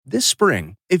This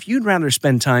spring, if you'd rather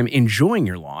spend time enjoying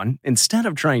your lawn instead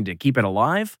of trying to keep it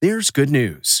alive, there's good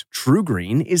news.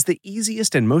 TruGreen is the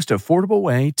easiest and most affordable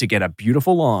way to get a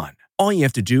beautiful lawn. All you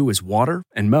have to do is water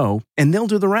and mow, and they'll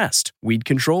do the rest. Weed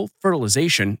control,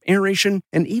 fertilization, aeration,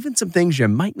 and even some things you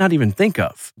might not even think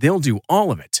of. They'll do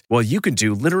all of it, while you can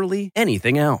do literally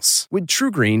anything else. With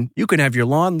TruGreen, you can have your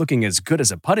lawn looking as good as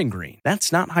a putting green.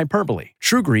 That's not hyperbole.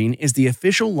 TruGreen is the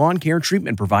official lawn care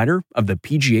treatment provider of the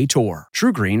PGA Tour.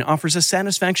 TruGreen offers a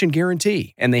satisfaction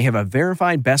guarantee, and they have a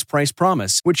verified best price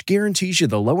promise, which guarantees you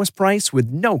the lowest price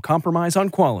with no compromise on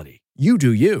quality. You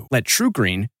do you. Let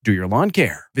TruGreen do your lawn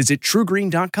care. Visit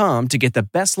TruGreen.com to get the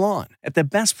best lawn at the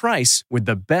best price with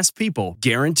the best people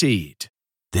guaranteed.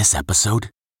 This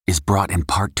episode is brought in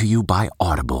part to you by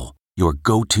Audible, your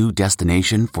go-to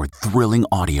destination for thrilling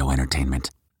audio entertainment.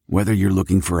 Whether you're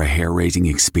looking for a hair-raising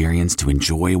experience to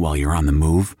enjoy while you're on the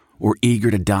move or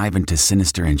eager to dive into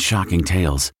sinister and shocking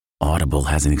tales, Audible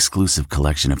has an exclusive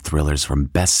collection of thrillers from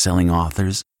best-selling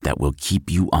authors that will keep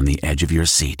you on the edge of your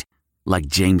seat. Like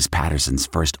James Patterson's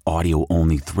first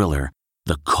audio-only thriller,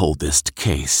 The Coldest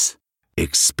Case.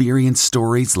 Experience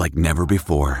stories like never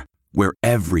before, where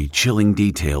every chilling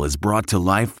detail is brought to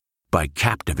life by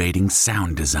captivating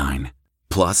sound design.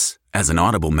 Plus, as an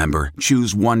Audible member,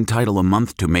 choose one title a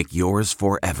month to make yours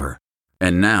forever.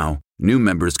 And now, new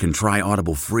members can try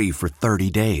Audible free for 30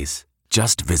 days.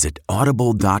 Just visit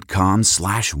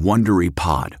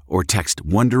audible.com/WonderyPod or text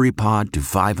WonderyPod to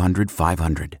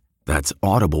 500-500. That's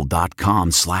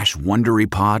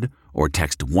audible.com/WonderyPod or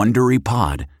text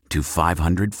WonderyPod to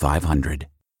 500-500.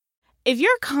 If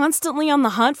you're constantly on the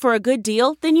hunt for a good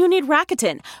deal, then you need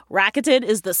Rakuten. Rakuten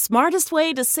is the smartest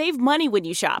way to save money when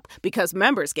you shop because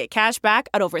members get cash back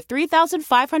at over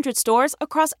 3,500 stores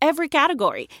across every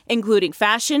category, including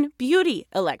fashion, beauty,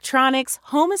 electronics,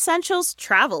 home essentials,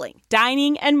 traveling,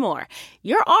 dining, and more.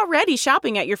 You're already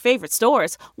shopping at your favorite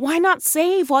stores. Why not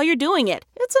save while you're doing it?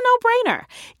 It's a no-brainer.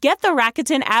 Get the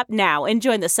Rakuten app now and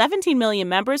join the 17 million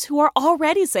members who are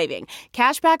already saving.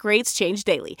 Cashback rates change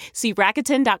daily. See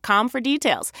Rakuten.com for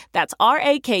details. That's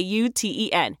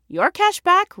Rakuten. Your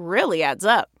cashback really adds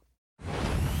up.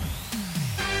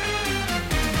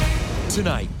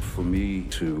 Tonight, for me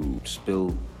to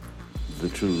spill the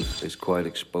truth is quite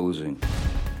exposing.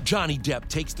 Johnny Depp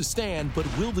takes the stand, but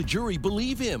will the jury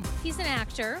believe him? He's an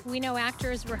actor. We know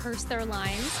actors rehearse their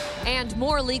lines. And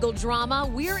more legal drama.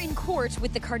 We're in court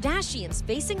with the Kardashians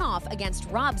facing off against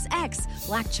Rob's ex,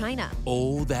 Blac Chyna.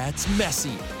 Oh, that's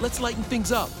messy. Let's lighten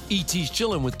things up. E.T.'s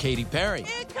chilling with Katy Perry.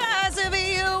 Because of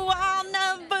you, I'll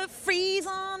never freeze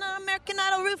on an American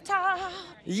Idol rooftop.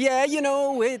 Yeah, you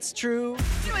know, it's true.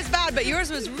 It was bad, but yours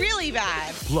was really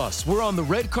bad. Plus, we're on the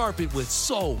red carpet with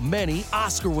so many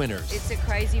Oscar winners. It's a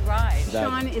crazy ride.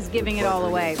 Sean is giving it all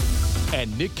away.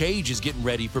 And Nick Cage is getting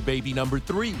ready for baby number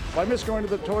 3. I miss going to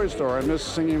the toy store. I miss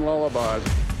singing lullabies.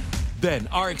 Then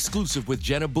our exclusive with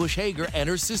Jenna Bush Hager and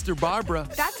her sister Barbara.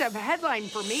 That's a headline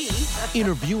for me.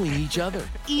 Interviewing each other.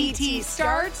 E.T.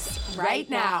 starts right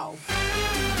now.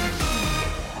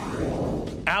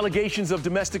 Allegations of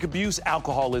domestic abuse,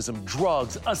 alcoholism,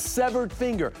 drugs, a severed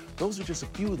finger. Those are just a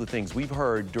few of the things we've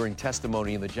heard during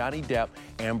testimony in the Johnny Depp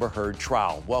Amber Heard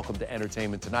trial. Welcome to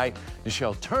Entertainment Tonight.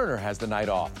 Nichelle Turner has the night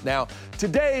off. Now,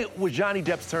 today was Johnny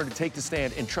Depp's turn to take the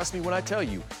stand, and trust me when I tell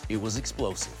you, it was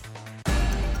explosive.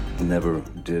 Never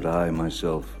did I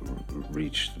myself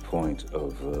reach the point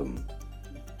of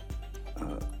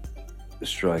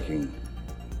striking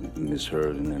Miss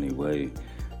Heard in any way,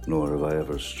 nor have I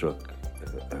ever struck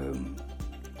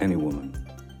any woman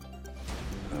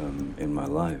in my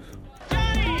life.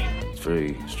 It's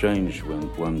very strange when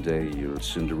one day you're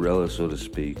Cinderella, so to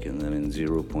speak, and then in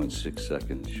 0.6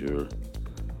 seconds you're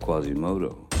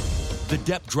Quasimodo. The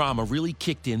Depp drama really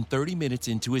kicked in 30 minutes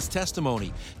into his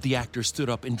testimony. The actor stood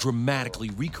up and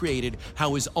dramatically recreated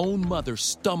how his own mother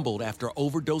stumbled after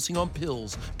overdosing on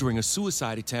pills during a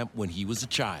suicide attempt when he was a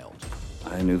child.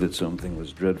 I knew that something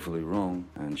was dreadfully wrong,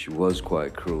 and she was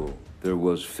quite cruel. There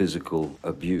was physical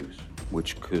abuse,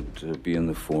 which could be in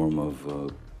the form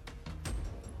of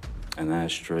an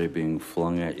ashtray being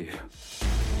flung at you.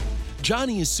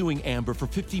 Johnny is suing Amber for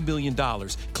 $50 million,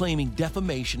 claiming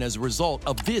defamation as a result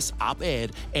of this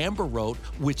op-ed Amber wrote,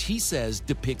 which he says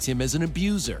depicts him as an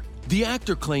abuser. The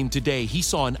actor claimed today he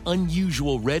saw an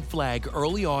unusual red flag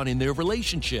early on in their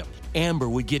relationship. Amber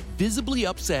would get visibly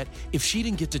upset if she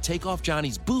didn't get to take off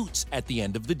Johnny's boots at the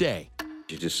end of the day.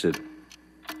 She just said,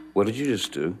 "What did you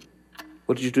just do?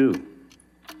 What did you do?"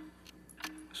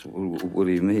 So, what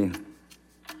do you mean?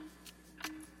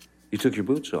 "You took your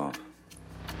boots off."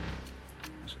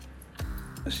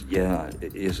 I said, "Yeah,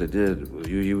 yes, I did.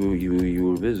 You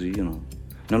were busy, you know."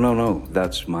 No.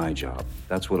 That's my job.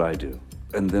 That's what I do.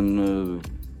 And then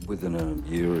within a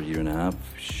year and a half,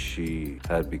 she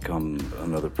had become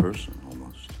another person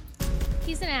almost.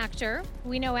 He's an actor.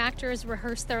 We know actors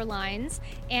rehearse their lines,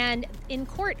 and in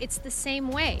court, it's the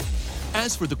same way.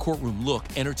 As for the courtroom look,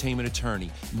 entertainment attorney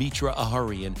Mitra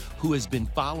Aharian, who has been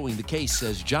following the case,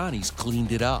 says Johnny's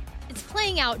cleaned it up. It's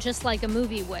playing out just like a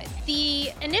movie would. The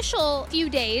initial few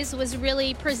days was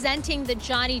really presenting the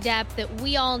Johnny Depp that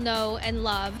we all know and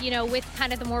love, you know, with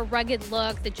kind of the more rugged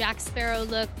look, the Jack Sparrow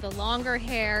look, the longer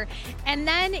hair. And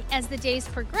then as the days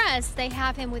progress, they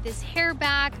have him with his hair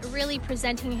back, really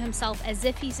presenting himself as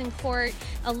if he's in court,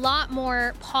 a lot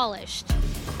more polished.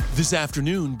 This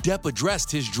afternoon, Depp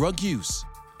addressed his drug use.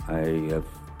 I have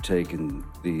taken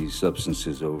these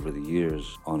substances over the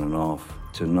years, on and off,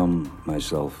 to numb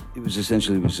myself. It was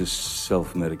just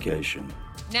self-medication.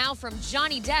 Now from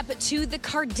Johnny Depp to the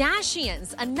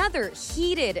Kardashians. Another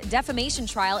heated defamation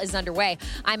trial is underway.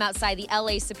 I'm outside the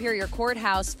LA Superior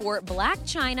Courthouse for Blac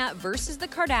Chyna versus the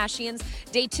Kardashians.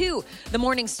 Day 2. The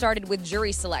morning started with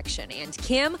jury selection, and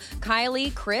Kim,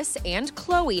 Kylie, Kris, and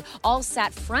Khloe all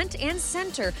sat front and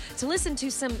center to listen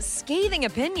to some scathing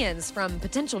opinions from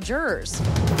potential jurors.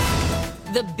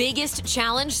 The biggest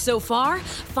challenge so far?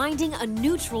 Finding a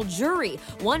neutral jury.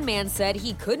 One man said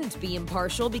he couldn't be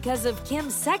impartial because of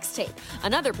Kim's sex tape.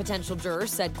 Another potential juror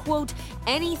said, quote,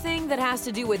 anything that has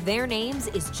to do with their names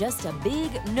is just a big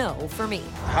no for me.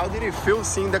 How did it feel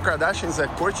seeing the Kardashians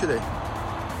at court today?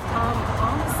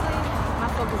 Honestly, my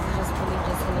focus is just really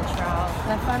just in the trial.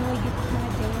 I finally get to my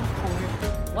day in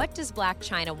court. What does Blac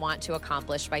Chyna want to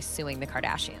accomplish by suing the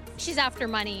Kardashians? She's after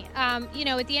money. You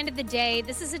know, at the end of the day,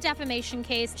 this is a defamation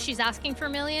case. She's asking for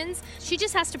millions. She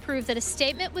just has to prove that a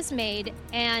statement was made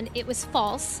and it was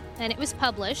false and it was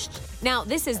published. Now,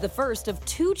 this is the first of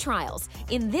 2 trials.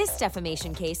 In this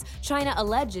defamation case, Chyna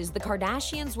alleges the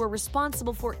Kardashians were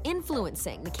responsible for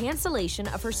influencing the cancellation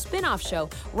of her spin-off show,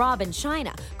 Rob and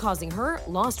Chyna, causing her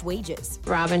lost wages.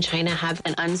 Rob and Chyna have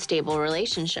an unstable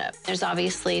relationship. There's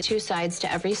obviously 2 sides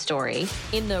to every story.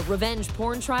 In the revenge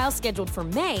porn trial scheduled for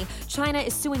May, Chyna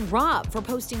is suing Rob for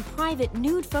posting private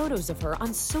nude photos of her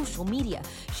on social media.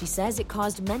 She says it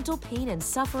caused mental pain and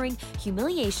suffering,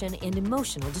 humiliation, and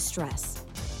emotional distress.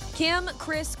 Kim,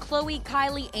 Kris, Khloe,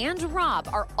 Kylie, and Rob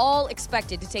are all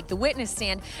expected to take the witness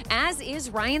stand, as is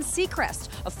Ryan Seacrest,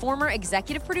 a former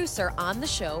executive producer on the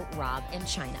show Rob and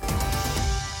Chyna.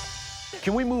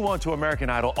 Can we move on to American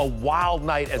Idol? A wild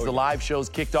night as the live shows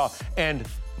kicked off. And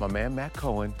my man Matt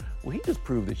Cohen, well, he just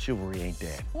proved that chivalry ain't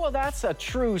dead. Well, that's a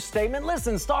true statement.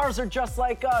 Listen, stars are just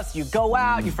like us. You go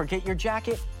out, you forget your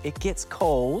jacket, it gets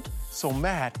cold. So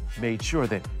Matt made sure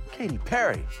that Katy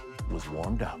Perry was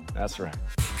warmed up. That's right.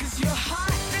 'Cause you're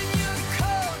hot and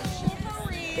you're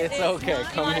cold. It's okay,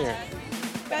 come here.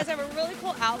 Guys, I have a really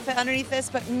cool outfit underneath this,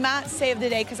 but Matt saved the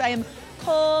day because I am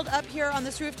cold up here on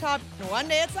this rooftop. One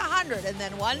day it's 100, and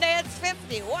then one day it's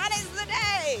 50. What is the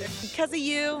day? Because of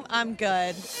you, I'm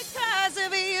good. Because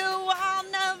of you, I'll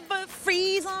never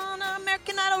freeze on an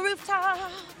American Idol rooftop.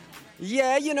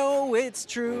 Yeah, you know, it's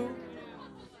true.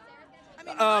 I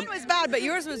mean, mine was bad, but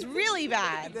yours was really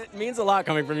bad. It means a lot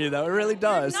coming from you, though. It really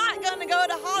does. You're not gonna go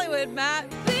to Hollywood,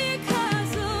 Matt.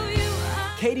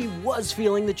 Katy was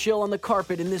feeling the chill on the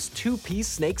carpet in this 2-piece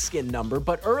snakeskin number,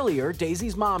 but earlier,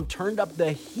 Daisy's mom turned up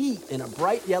the heat in a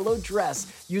bright yellow dress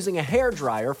using a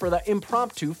hairdryer for the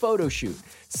impromptu photo shoot.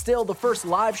 Still, the first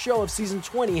live show of season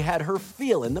 20 had her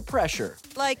feeling the pressure.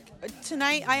 Like,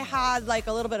 tonight I had like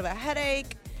a little bit of a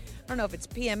headache. I don't know if it's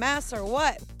PMS or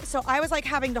what. So I was like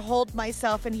having to hold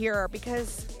myself in here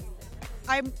because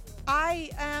I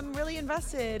am really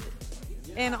invested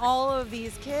in all of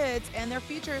these kids and their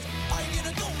futures.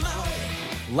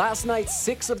 Last night,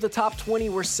 6 of the top 20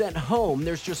 were sent home.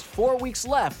 There's just 4 weeks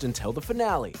left until the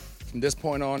finale. From this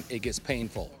point on, it gets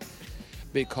painful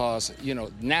because, you know,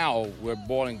 now we're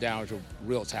boiling down to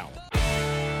real talent.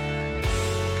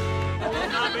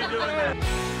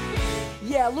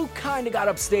 Yeah, Luke kinda got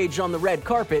upstaged on the red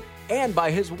carpet and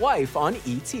by his wife on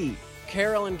E.T.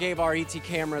 Carolyn gave our ET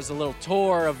cameras a little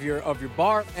tour of your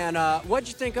bar, and what'd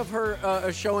you think of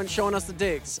her showing us the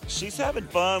digs? She's having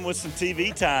fun with some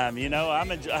TV time, you know.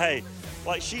 Hey,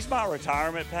 like she's my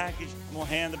retirement package. I'm gonna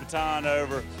hand the baton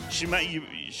over. She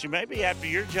may be after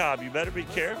your job. You better be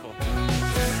careful.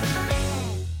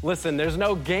 Listen, there's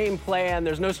no game plan,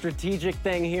 there's no strategic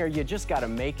thing here. You just gotta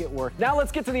make it work. Now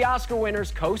let's get to the Oscar winners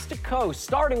coast to coast,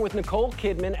 starting with Nicole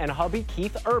Kidman and hubby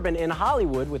Keith Urban in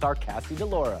Hollywood with our Cassie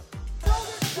DeLaura.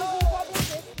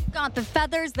 Got the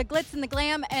feathers, the glitz, and the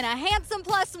glam, and a handsome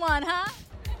 +1, huh?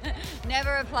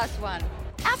 Never a +1.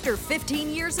 After 15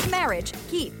 years of marriage,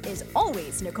 Keith is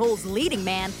always Nicole's leading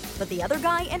man, but the other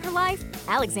guy in her life,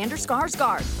 Alexander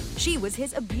Skarsgård. She was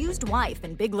his abused wife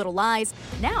in Big Little Lies.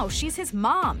 Now she's his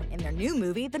mom in their new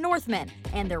movie, The Northman,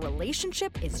 and their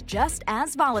relationship is just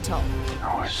as volatile.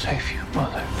 I want to save you,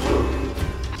 Mother.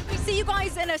 We see you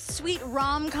guys in a sweet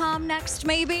rom-com next,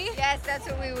 maybe? Yes, that's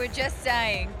what we were just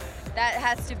saying. That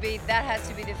has to be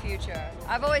the future.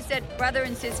 I've always said brother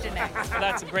and sister next.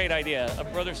 That's a great idea. A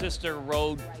brother-sister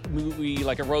road movie,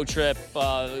 like a road trip,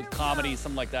 comedy,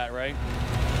 something like that, right?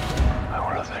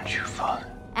 I will avenge you, Father.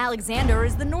 Alexander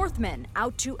is the Northman,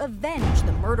 out to avenge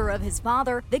the murder of his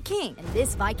father, the king, in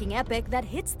this Viking epic that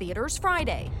hits theaters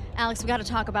Friday. Alex, we got to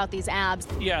talk about these abs.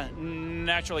 Yeah,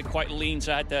 naturally quite lean,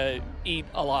 so I had to eat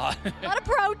a lot. A lot of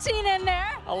protein in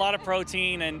there. A lot of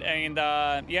protein, and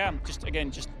yeah, just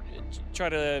try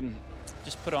to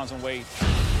just put on some weight.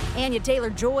 Anya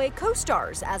Taylor-Joy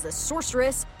co-stars as a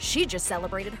sorceress. She just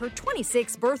celebrated her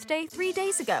 26th birthday 3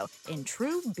 days ago in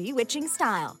true bewitching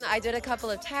style. I did a couple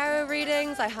of tarot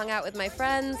readings, I hung out with my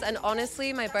friends, and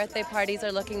honestly, my birthday parties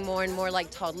are looking more and more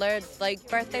like toddler-like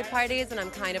birthday parties, and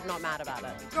I'm kind of not mad about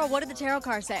it. Girl, what did the tarot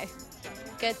card say?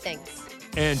 Good things.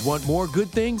 And want more good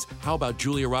things? How about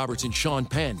Julia Roberts and Sean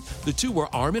Penn? The two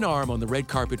were arm in arm on the red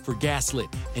carpet for Gaslit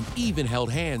and even held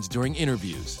hands during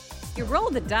interviews. You roll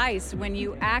the dice when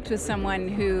you act with someone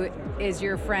who is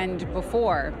your friend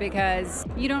before, because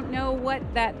you don't know what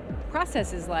that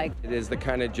process is like. It is the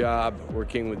kind of job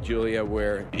working with Julia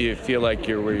where you feel like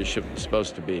you're where you're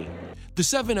supposed to be. The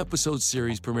 7-episode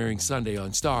series premiering Sunday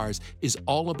on Starz is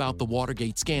all about the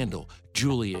Watergate scandal.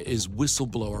 Julia is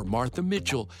whistleblower Martha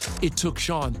Mitchell. It took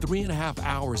Sean 3.5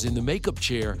 hours in the makeup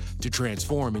chair to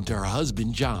transform into her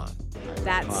husband, John.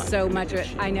 That's so much of it.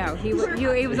 I know. He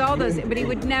was all those, but he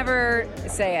would never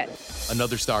say it.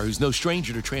 Another star who's no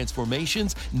stranger to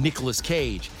transformations, Nicolas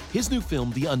Cage. His new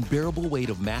film, The Unbearable Weight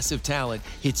of Massive Talent,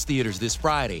 hits theaters this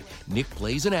Friday. Nick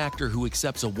plays an actor who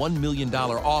accepts a $1 million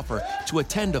offer to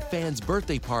attend a fan's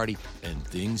birthday party, and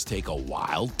things take a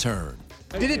wild turn.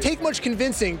 Did it take much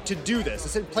convincing to do this? I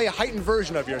said, play a heightened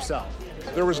version of yourself.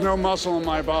 There was no muscle in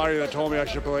my body that told me I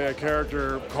should play a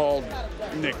character called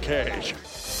Nick Cage.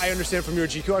 I understand from your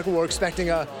GQ article we're expecting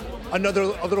a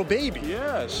little baby.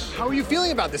 Yes. How are you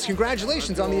feeling about this?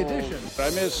 Congratulations on the addition. I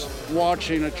miss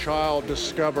watching a child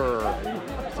discover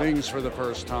things for the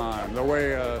first time. The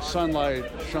way sunlight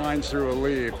shines through a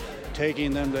leaf.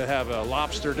 Taking them to have a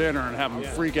lobster dinner and have them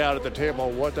freak out at the table.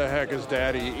 What the heck is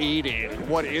Daddy eating?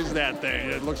 What is that thing?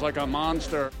 It looks like a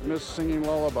monster. I miss singing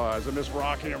lullabies. I miss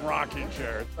rocking in rocking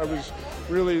chairs. I was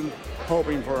really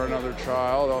hoping for another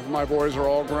child. My boys are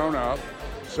all grown up,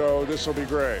 so this will be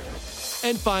great.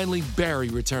 And finally, Barry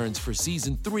returns for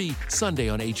season 3 Sunday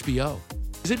on HBO.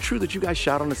 Is it true that you guys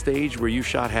shot on a stage where you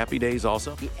shot Happy Days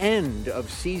also? The end of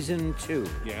season 2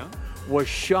 was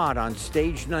shot on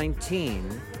stage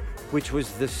 19, which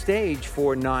was the stage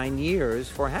for 9 years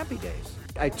for Happy Days.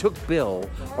 I took Bill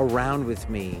around with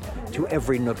me to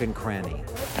every nook and cranny.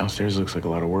 Downstairs looks like a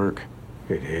lot of work.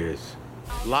 It is.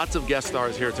 Lots of guest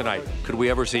stars here tonight. Could we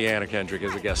ever see Anna Kendrick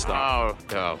as a guest star? Oh,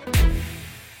 no.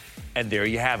 And there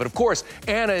you have it. Of course,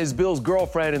 Anna is Bill's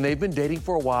girlfriend, and they've been dating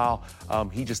for a while.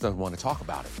 He just doesn't want to talk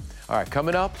about it. All right,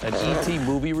 coming up, an E.T.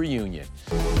 movie reunion.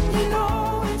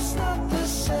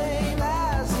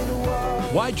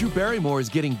 Why Drew Barrymore is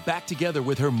getting back together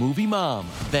with her movie mom.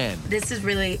 Then, this is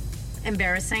really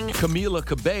embarrassing. Camila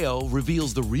Cabello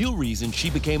reveals the real reason she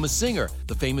became a singer,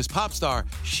 the famous pop star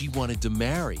she wanted to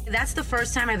marry. That's the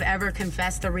first time I've ever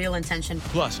confessed the real intention.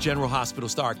 Plus, General Hospital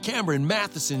star Cameron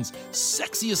Matheson's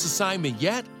sexiest assignment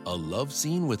yet, a love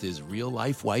scene with his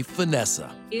real-life wife,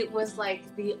 Vanessa. It was like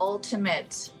the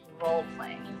ultimate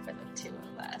role-playing for the two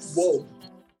of us. Whoa.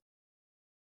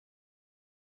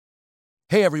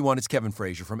 Hey everyone, it's Kevin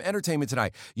Frazier from Entertainment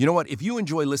Tonight. You know what? If you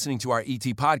enjoy listening to our ET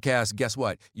podcast, guess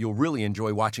what? You'll really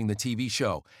enjoy watching the TV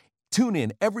show. Tune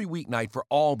in every weeknight for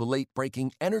all the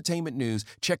late-breaking entertainment news.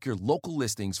 Check your local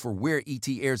listings for where ET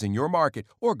airs in your market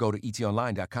or go to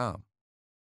etonline.com.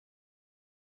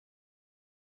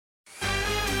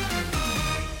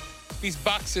 These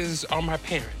boxes are my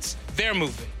parents. They're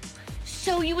moving.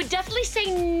 So you would definitely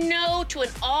say no to an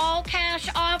all-cash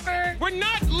offer? We're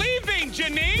not leaving,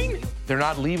 Janine! They're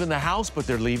not leaving the house, but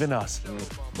they're leaving us.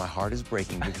 My heart is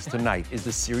breaking because tonight is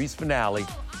the series finale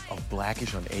of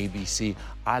Blackish on ABC.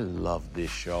 I love this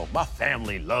show. My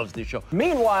family loves this show.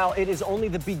 Meanwhile, it is only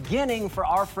the beginning for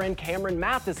our friend Cameron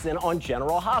Matheson on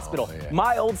General Hospital,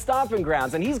 my old stomping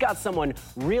grounds. And he's got someone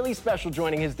really special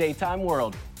joining his daytime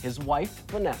world, his wife,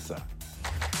 Vanessa.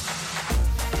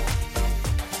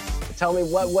 Tell me,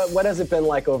 what has it been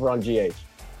like over on GH?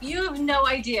 You have no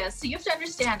idea. So you have to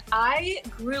understand, I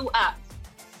grew up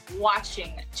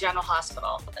watching General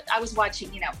Hospital. I was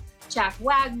watching, Jack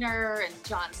Wagner and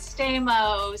John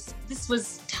Stamos. This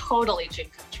was totally dream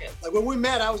come true. Like when we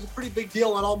met, I was a pretty big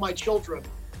deal on All My Children.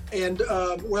 And,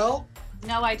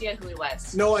 no idea who he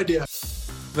was. No idea.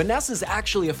 Vanessa's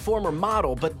actually a former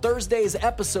model, but Thursday's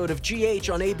episode of GH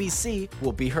on ABC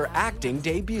will be her acting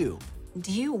debut.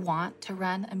 Do you want to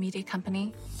run a media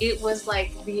company? It was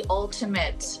like the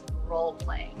ultimate role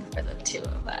playing for the two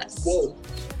of us. Whoa.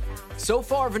 So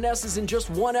far, Vanessa's in just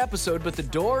one episode, but the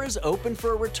door is open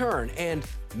for a return and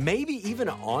maybe even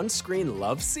an on-screen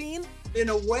love scene? In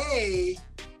a way,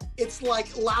 it's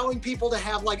like allowing people to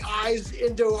have like eyes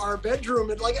into our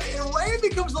bedroom, and like in a way it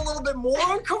becomes a little bit more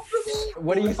uncomfortable.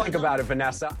 What do you think about it,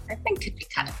 Vanessa? I think it'd be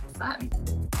kind of fun.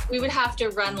 We would have to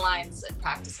run lines and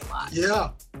practice a lot.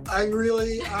 Yeah,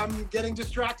 I'm getting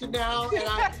distracted now, and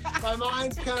my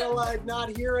mind's kind of like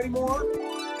not here anymore.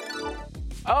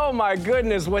 Oh my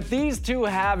goodness, what these two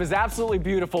have is absolutely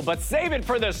beautiful, but save it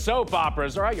for the soap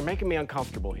operas. All right, you're making me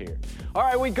uncomfortable here. All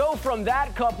right, we go from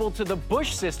that couple to the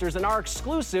Bush sisters in our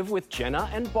exclusive with Jenna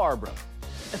and Barbara.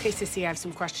 Okay, Sissy, I have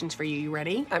some questions for you. You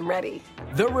ready? I'm ready.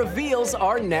 The reveals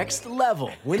are next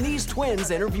level when these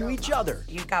twins interview each other.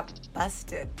 You got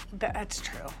busted. That's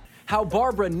true. How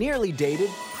Barbara nearly dated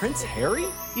Prince Harry?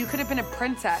 You could have been a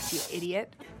princess, you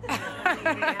idiot.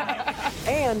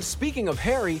 And speaking of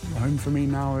Harry, home for me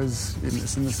now is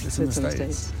in the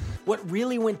States. What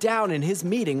really went down in his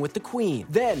meeting with the Queen.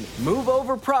 Then, move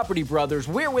over Property Brothers.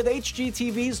 We're with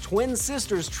HGTV's twin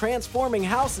sisters transforming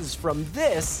houses from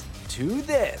this to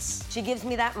this. She gives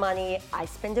me that money, I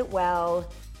spend it well.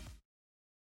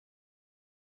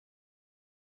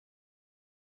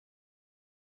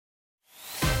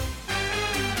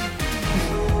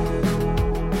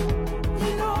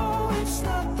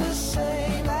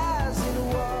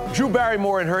 Drew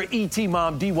Barrymore and her E.T.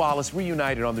 mom, Dee Wallace,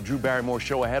 reunited on the Drew Barrymore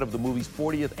Show ahead of the movie's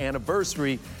 40th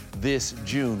anniversary this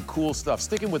June. Cool stuff.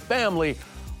 Sticking with family,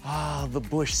 the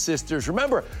Bush sisters.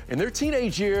 Remember, in their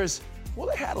teenage years, well,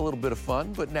 they had a little bit of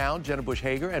fun, but now Jenna Bush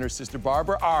Hager and her sister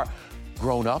Barbara are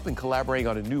grown up and collaborating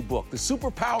on a new book, The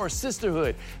Superpower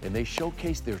Sisterhood, and they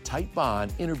showcase their tight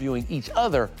bond, interviewing each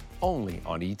other only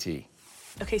on E.T.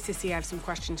 Okay, Sissy, I have some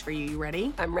questions for you. You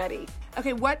ready? I'm ready.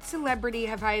 Okay, what celebrity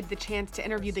have I had the chance to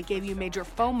interview that gave you major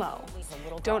FOMO?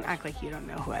 Don't act like you don't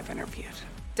know who I've interviewed.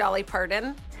 Dolly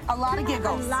Parton. A lot of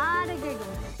giggles.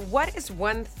 What is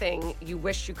one thing you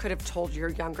wish you could have told your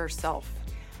younger self?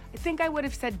 I think I would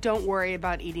have said, don't worry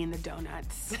about eating the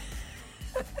donuts.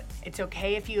 It's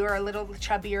okay if you are a little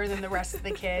chubbier than the rest of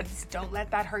the kids. Don't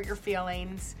let that hurt your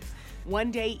feelings.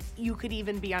 One day, you could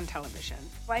even be on television.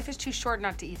 Life is too short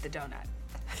not to eat the donut.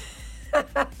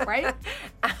 Right?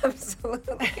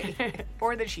 Absolutely.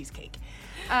 Or the cheesecake.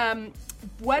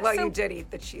 You did eat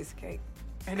the cheesecake.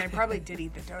 And I probably did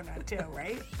eat the donut too,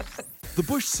 right? The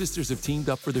Bush sisters have teamed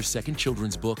up for their second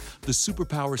children's book, The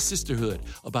Superpower Sisterhood,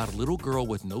 about a little girl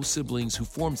with no siblings who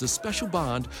forms a special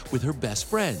bond with her best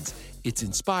friends. It's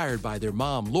inspired by their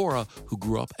mom, Laura, who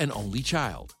grew up an only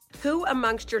child. Who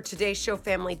amongst your Today Show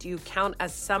family do you count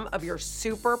as some of your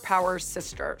superpower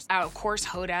sisters? Of course,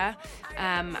 Hoda.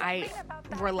 I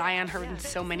rely on her in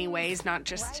so many ways, not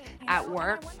just at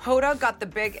work. Hoda got the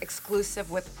big exclusive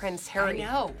with Prince Harry. I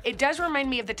know. It does remind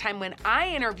me of the time when I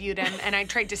interviewed him and I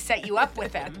tried to set you up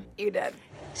with him. You did.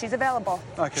 She's available.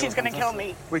 Okay, She's gonna kill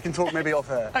me. We can talk maybe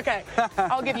off air. Okay,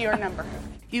 I'll give you her number.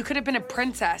 You could have been a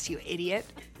princess, you idiot.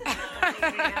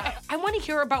 I want to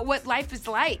hear about what life is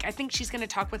like. I think she's going to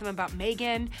talk with him about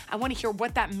Meghan. I want to hear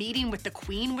what that meeting with the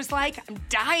Queen was like. I'm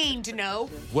dying to know.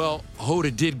 Well,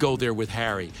 Hoda did go there with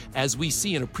Harry, as we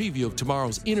see in a preview of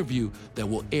tomorrow's interview that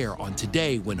will air on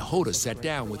Today when Hoda sat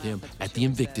down with him at the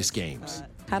Invictus Games.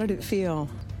 How did it feel?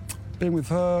 Being with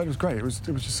her, it was great. It was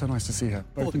just so nice to see her.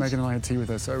 Both Meghan and I had tea with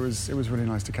her, so it was really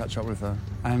nice to catch up with her.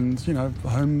 And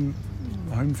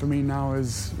home for me now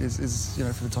is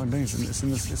for the time being, it's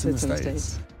in the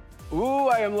States. Ooh,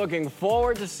 I am looking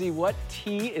forward to see what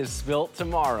tea is spilt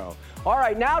tomorrow. All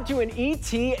right, now to an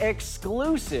ET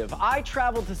exclusive. I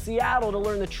traveled to Seattle to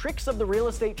learn the tricks of the real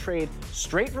estate trade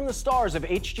straight from the stars of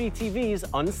HGTV's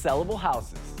Unsellable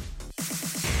Houses.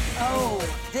 Oh,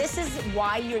 this is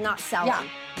why you're not selling. Yeah.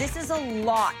 This is a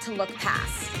lot to look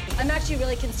past. I'm actually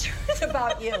really concerned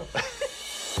about you.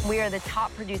 We are the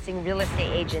top producing real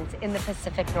estate agents in the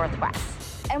Pacific Northwest.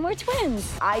 And we're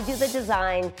twins. I do the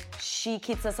design, She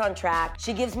keeps us on track.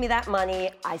 She gives me that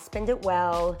money. I spend it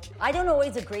well. I don't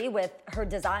always agree with her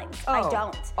designs. I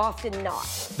don't. Often not.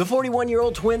 The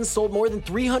 41-year-old twins sold more than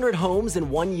 300 homes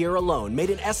in 1 year alone, made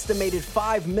an estimated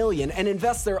 $5 million, and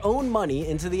invest their own money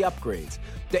into the upgrades.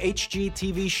 The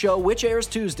HGTV show, which airs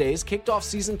Tuesdays, kicked off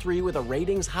season 3 with a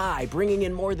ratings high, bringing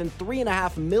in more than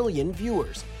 3.5 million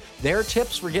viewers. Their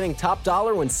tips for getting top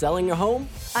dollar when selling a home?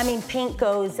 I mean, pink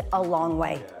goes a long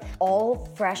way. All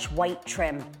fresh white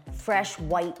trim, fresh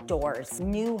white doors,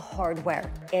 new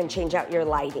hardware, and change out your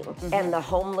lighting. And the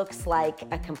home looks like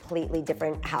a completely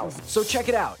different house. So check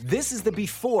it out. This is the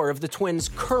before of the twins'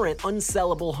 current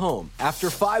unsellable home.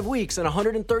 After 5 weeks and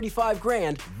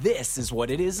 $135,000, this is what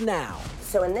it is now.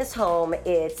 So in this home,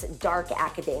 it's dark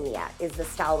academia is the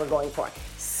style we're going for.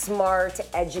 Smart,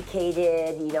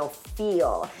 educated,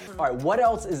 feel. All right, what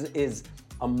else is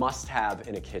a must-have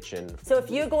in a kitchen? So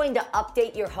if you're going to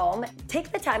update your home,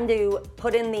 take the time to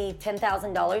put in the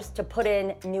 $10,000 to put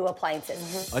in new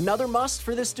appliances. Another must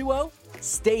for this duo?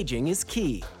 Staging is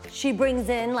key. She brings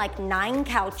in like 9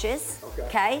 couches,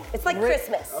 okay? It's like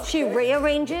Christmas. She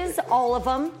rearranges all of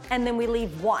them, and then we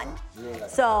leave one.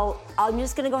 So I'm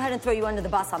just gonna go ahead and throw you under the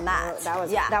bus on that.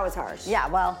 That was harsh. Yeah,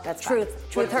 well, that's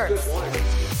truth hurts.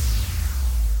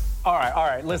 All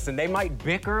right, listen, they might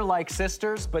bicker like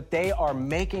sisters, but they are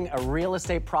making a real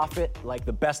estate profit like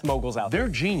the best moguls out there. They're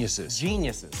geniuses.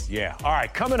 Geniuses. Yeah. All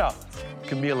right, coming up,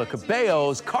 Camila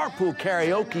Cabello's carpool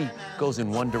karaoke goes in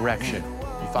one direction.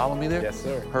 You follow me there? Yes,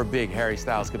 sir. Her big Harry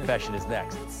Styles confession is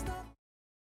next.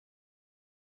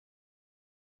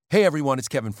 Hey everyone, it's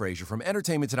Kevin Frazier from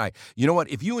Entertainment Tonight. You know what?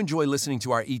 If you enjoy listening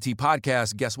to our ET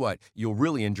podcast, guess what? You'll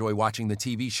really enjoy watching the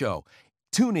TV show.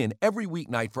 Tune in every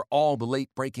weeknight for all the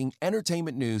late-breaking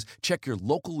entertainment news. Check your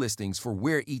local listings for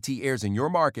where ET airs in your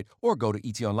market or go to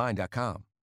etonline.com.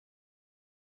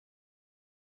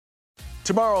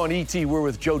 Tomorrow on ET, we're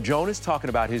with Joe Jonas talking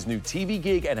about his new TV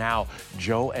gig and how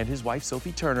Joe and his wife,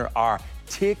 Sophie Turner, are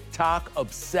TikTok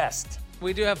obsessed.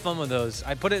 We do have fun with those.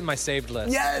 I put it in my saved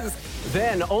list. Yes!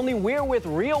 Then, only we're with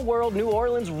Real World New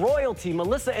Orleans royalty,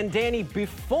 Melissa and Danny,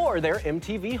 before their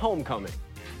MTV homecoming.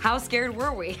 How scared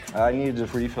were we? I needed to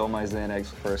refill my Xanax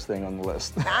first thing on the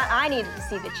list. I needed to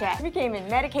see the chat. We came in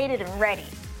medicated and ready.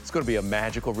 It's going to be a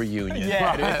magical reunion.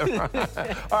 Yeah.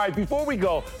 All right, before we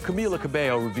go, Camila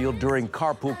Cabello revealed during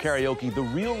Carpool Karaoke the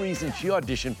real reason she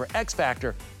auditioned for X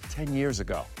Factor 10 years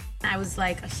ago. I was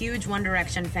like a huge One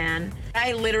Direction fan.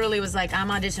 I literally was like, I'm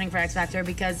auditioning for X Factor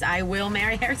because I will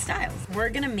marry Harry Styles. We're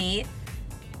going to meet.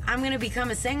 I'm going to become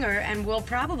a singer and we'll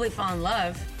probably fall in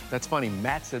love. That's funny.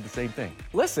 Matt said the same thing.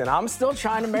 Listen, I'm still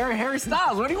trying to marry Harry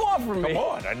Styles. What do you want from me? Come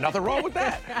on, there's nothing wrong with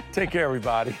that. Take care,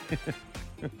 everybody.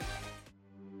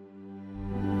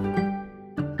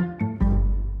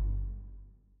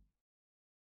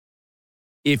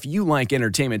 If you like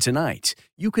Entertainment Tonight,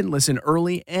 you can listen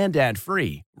early and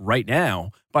ad-free right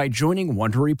now by joining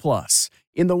Wondery Plus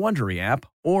in the Wondery app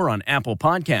or on Apple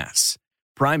Podcasts.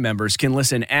 Prime members can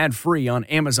listen ad-free on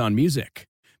Amazon Music.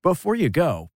 Before you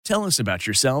go, tell us about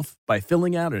yourself by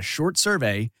filling out a short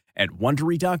survey at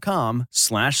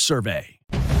Wondery.com/survey.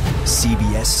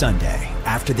 CBS Sunday,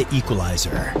 after The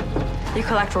Equalizer. You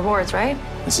collect rewards, right?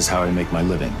 This is how I make my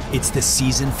living. It's the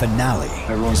season finale.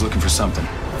 Everyone's looking for something.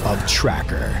 Of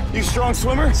Tracker. You strong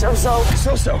swimmer? So-so.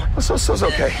 So-so's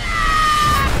okay.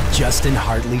 Justin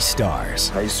Hartley stars.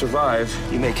 How you survive,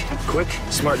 you make quick,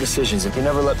 smart decisions, and you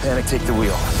never let panic take the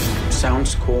wheel.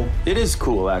 Sounds cool. It is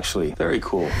cool, actually. Very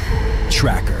cool.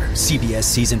 Tracker, CBS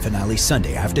season finale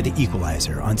Sunday after The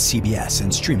Equalizer on CBS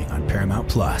and streaming on Paramount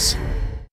Plus.